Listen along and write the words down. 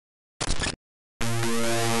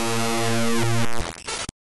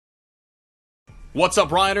What's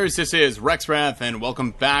up, Riders? This is RexRath, and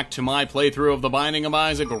welcome back to my playthrough of The Binding of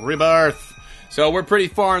Isaac Rebirth. So we're pretty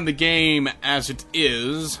far in the game as it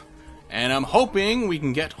is, and I'm hoping we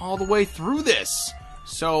can get all the way through this.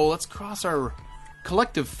 So let's cross our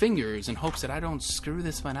collective fingers in hopes that I don't screw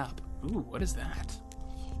this one up. Ooh, what is that?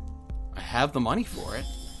 I have the money for it.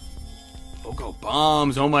 Oh, go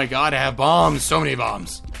bombs. Oh my god, I have bombs. So many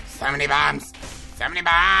bombs. So many bombs. So many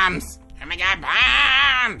bombs. Oh my god,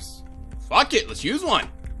 bombs. Fuck it, let's use one.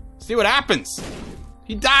 See what happens.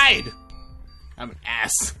 He died. I'm an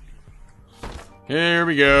ass. Here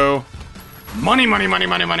we go. Money, money, money,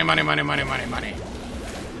 money, money, money, money, money, money, money.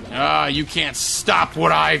 Ah, you can't stop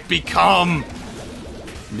what I've become.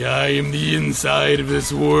 I am the inside of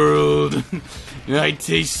this world. I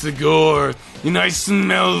taste the gore, and I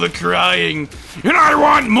smell the crying, and I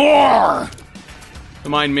want more!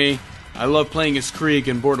 Don't mind me. I love playing as Krieg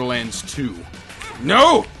in Borderlands 2.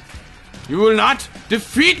 No! You will not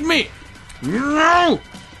defeat me! No!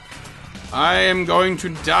 I am going to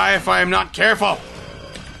die if I am not careful.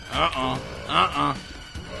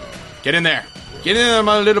 Get in there. Get in there,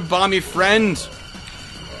 my little bomby friend.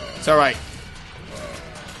 It's alright.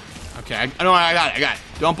 Okay, I got it.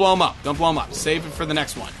 Don't blow him up. Don't blow him up. Save it for the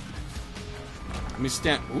next one. Let me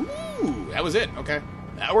stand. Ooh, that was it. Okay.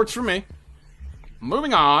 That works for me.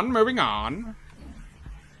 Moving on.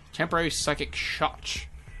 Temporary psychic shot.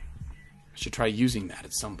 I should try using that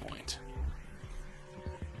at some point.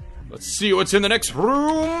 Let's see what's in the next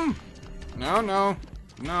room. No.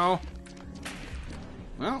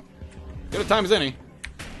 Well, good a time as any.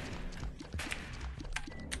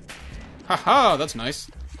 Haha, that's nice.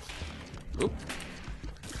 Oop.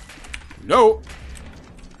 No.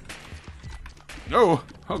 Oh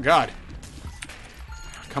god.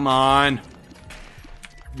 Come on.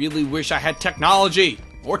 Really wish I had technology.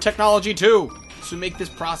 Or technology too. To make this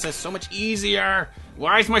process so much easier.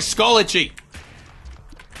 Why is my skull itchy?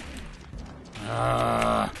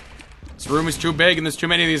 This room is too big and there's too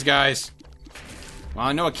many of these guys. Well,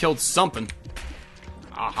 I know I killed something.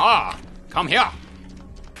 Aha! Come here.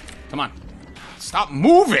 Come on. Stop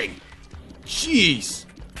moving! Jeez.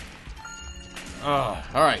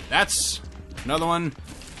 Alright, that's another one.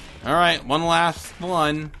 Alright, one last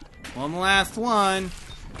one.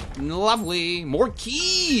 Lovely. More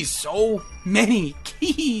keys. So many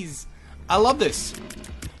keys. I love this.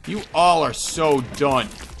 You all are so done.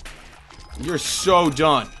 You're so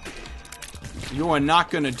done. You are not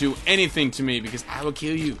going to do anything to me because I will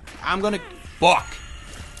kill you. I'm going to... Fuck.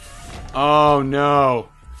 Oh, no.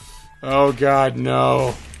 Oh, God,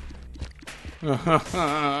 no.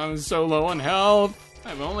 I'm so low on health.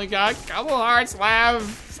 I've only got a couple hearts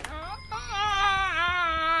left.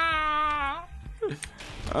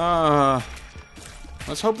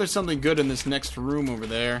 Let's hope there's something good in this next room over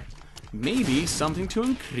there. Maybe something to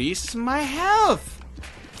increase my health.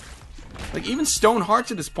 Like, even stone hearts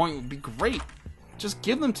at this point would be great. Just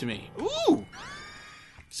give them to me. Ooh!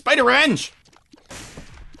 Spider Revenge!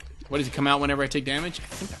 What, does he come out whenever I take damage? I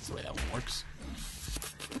think that's the way that one works.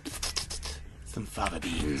 Some fava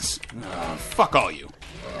beans. Oh, fuck all you.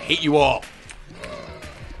 I hate you all.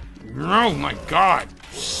 Oh my god.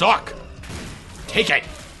 Suck. Take it.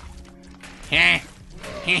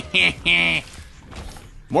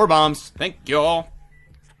 More bombs. Thank you all.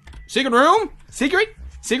 Secret room? Secret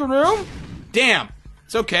room? Damn.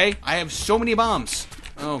 It's okay. I have so many bombs.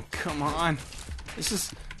 Oh, come on. This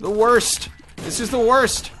is the worst.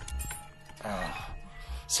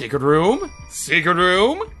 Secret room?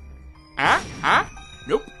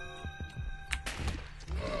 Nope.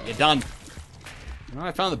 You're done. Well,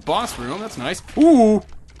 I found the boss room. That's nice. Ooh.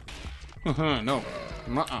 No.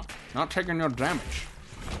 Not taking no damage.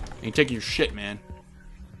 Ain't taking your shit, man.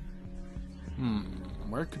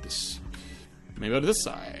 Where could this... Maybe go to this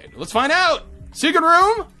side. Let's find out! Secret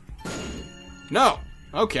room? No.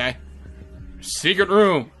 Okay. Secret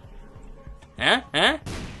room. Huh?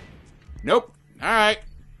 Nope. Alright.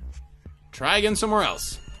 Try again somewhere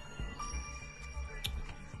else.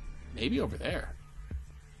 Maybe over there.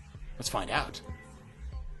 Let's find out.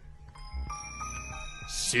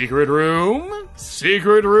 Secret room?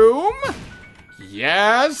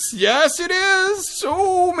 Yes, it is!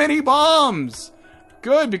 So many bombs!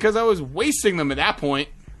 Good, because I was wasting them at that point.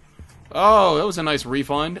 Oh, that was a nice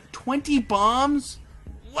refund. 20 bombs?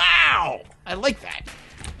 Wow! I like that.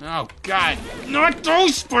 Oh, God. Not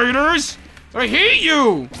those spiders! I hate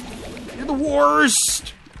you! You're the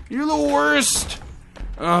worst!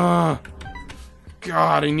 God,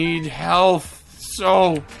 I need health.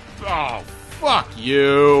 So... Oh, fuck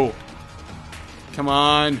you. Come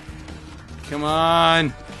on.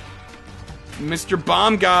 Mr.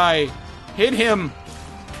 Bomb Guy. Hit him!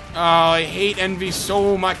 Oh, I hate envy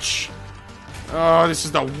so much. Oh, this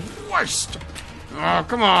is the worst. Oh,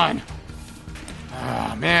 come on.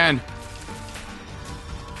 Oh, man.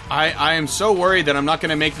 I am so worried that I'm not going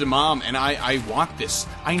to make it to Mom, and I want this.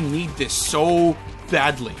 I need this so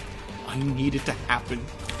badly. I need it to happen.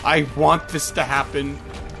 I want this to happen.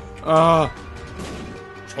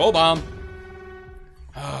 Troll bomb.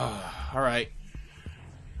 Alright.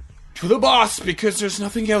 To the boss, because there's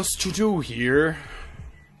nothing else to do here.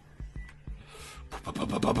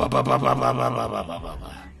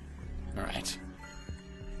 Alright.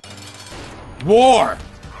 War!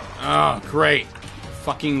 Oh, great.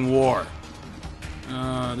 Fucking war.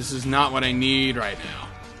 This is not what I need right now.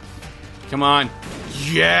 Come on.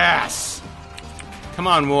 Yes! Come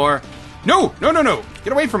on, war. No! No, no, no!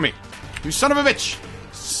 Get away from me! You son of a bitch!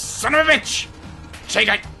 Son of a bitch! Take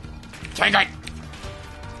it! Take it!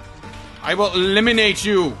 I will eliminate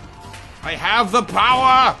you! I have the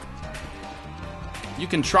power! You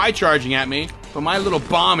can try charging at me, but my little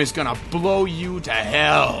bomb is gonna blow you to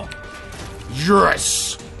hell.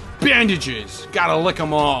 Yes! Bandages! Gotta lick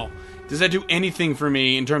them all. Does that do anything for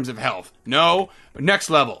me in terms of health? No, but next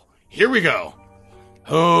level. Here we go.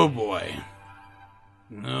 Oh boy.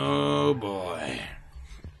 Oh boy.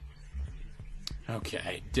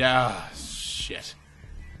 Okay. Shit.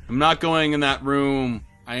 I'm not going in that room.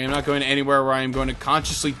 I am not going anywhere where I am going to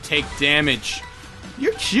consciously take damage.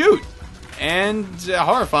 You're cute. And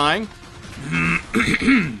horrifying.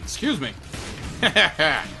 Excuse me.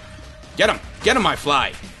 Get him. Get him, my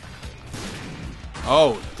fly.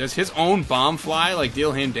 Oh, does his own bomb fly, like,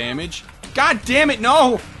 deal him damage? God damn it,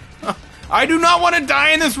 no! I do not want to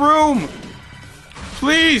die in this room!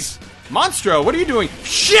 Please! Monstro, what are you doing?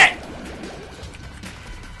 Shit!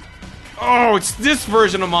 Oh, it's this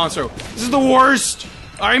version of Monstro. This is the worst!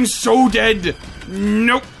 I'm so dead!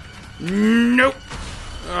 Nope. Nope.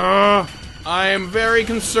 I am very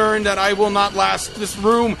concerned that I will not last this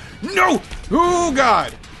room. No! Oh,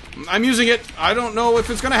 God! I'm using it. I don't know if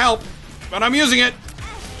it's gonna help, but I'm using it.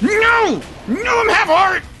 No! No, I'm half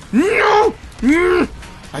heart! No!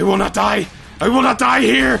 I will not die. I will not die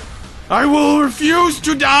here. I will refuse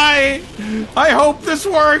to die. I hope this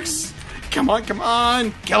works. Come on, come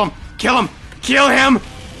on. Kill him. Kill him. Kill him.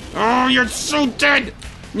 Oh, you're so dead.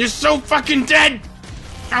 You're so fucking dead.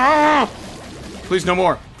 Oh! Please no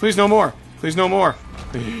more. Please no more. Please no more.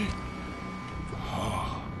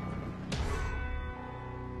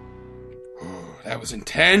 That was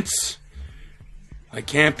intense. Like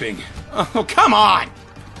camping. Oh, come on!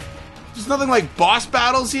 There's nothing like boss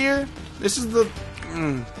battles here. This is the...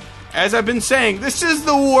 As I've been saying, this is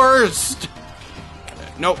the worst!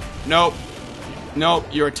 Nope, nope. Nope,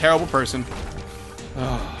 you're a terrible person.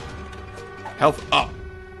 Health up.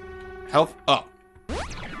 Health up.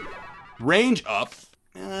 Range up.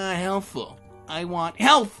 Healthful. I want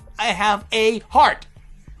health. I have a heart.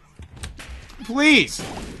 Please.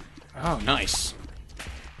 Oh, nice.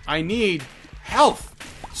 I need health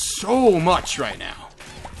so much right now.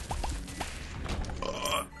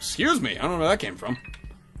 Excuse me, I don't know where that came from.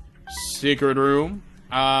 Secret room.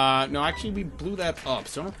 No, actually we blew that up,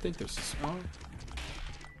 so I don't think there's...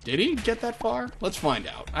 Did he get that far? Let's find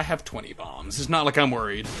out. I have 20 bombs. It's not like I'm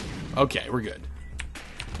worried. Okay, we're good.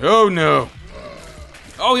 Oh, no.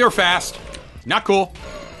 Oh, you're fast. Not cool.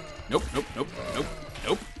 Nope, nope, nope, nope,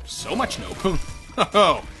 nope. So much nope.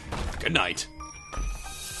 Oh, good night.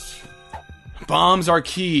 Bombs are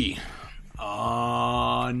key.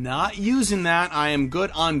 Not using that. I am good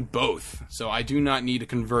on both, so I do not need to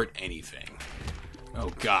convert anything. Oh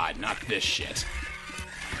God, not this shit.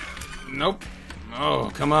 Nope. Oh,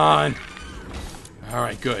 come on.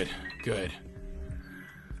 Alright, good, good.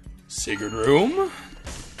 Secret room?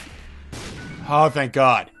 Oh, thank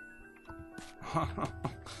God.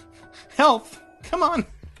 Health! Come on,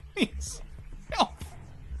 please. Health!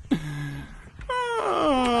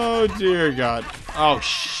 Oh, dear God. Oh,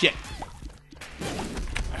 shit.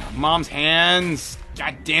 Mom's hands.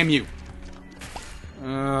 God damn you.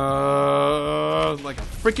 Like a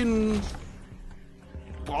freaking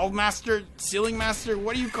ball master, ceiling master.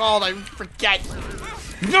 What are you called? I forget.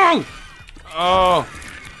 No! Oh,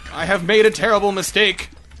 I have made a terrible mistake.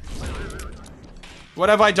 What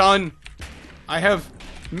have I done? I have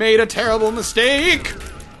made a terrible mistake.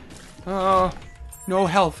 No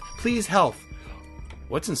health. Please health.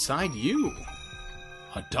 What's inside you?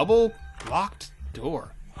 A double locked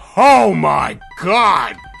door. Oh my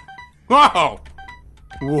God! Whoa!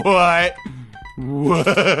 What?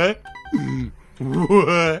 What?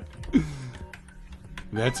 What?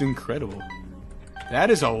 That's incredible. That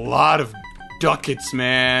is a lot of ducats,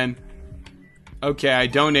 man. Okay, I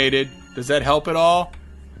donated. Does that help at all?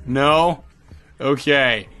 No?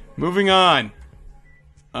 Okay. Moving on.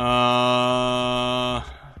 Oh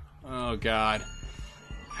god.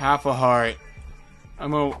 Half a heart.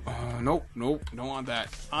 Nope, don't want that.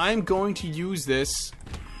 I'm going to use this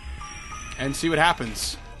and see what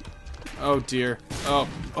happens. Oh dear.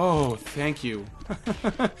 Oh, thank you.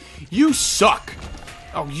 You suck!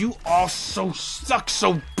 Oh, you also suck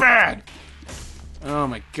so bad! Oh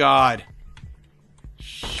my god.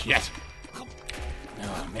 Shit.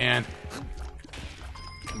 Oh man.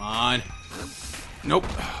 Come on. Nope.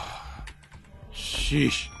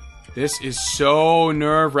 Sheesh. This is so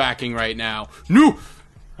nerve-wracking right now. No! I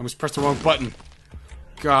almost pressed the wrong button.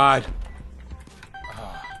 God.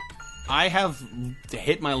 I have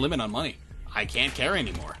hit my limit on money. I can't carry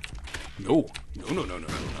anymore. No.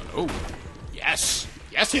 No. Yes.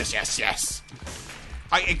 Yes.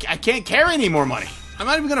 I can't carry any more money. I'm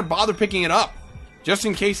not even gonna bother picking it up. Just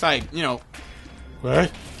in case I, you know...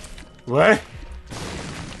 What?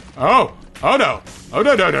 Oh no. Oh,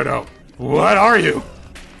 no. What are you?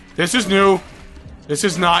 This is new. This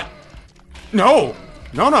is not... No.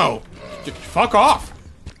 Just fuck off.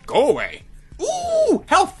 Go away. Ooh,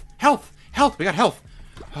 health. We got health.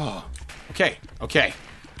 Oh, okay.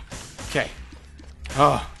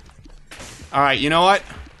 Oh. Alright, you know what?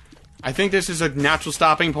 I think this is a natural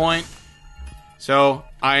stopping point. So,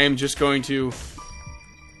 I am just going to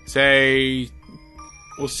say...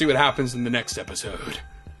 We'll see what happens in the next episode.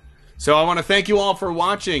 So I want to thank you all for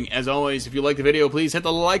watching. As always, if you like the video, please hit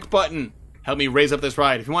the like button. Help me raise up this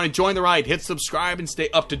ride. If you want to join the ride, hit subscribe and stay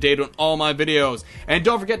up to date on all my videos. And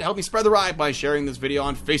don't forget to help me spread the ride by sharing this video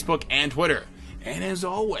on Facebook and Twitter. And as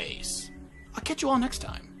always, I'll catch you all next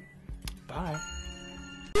time. Bye.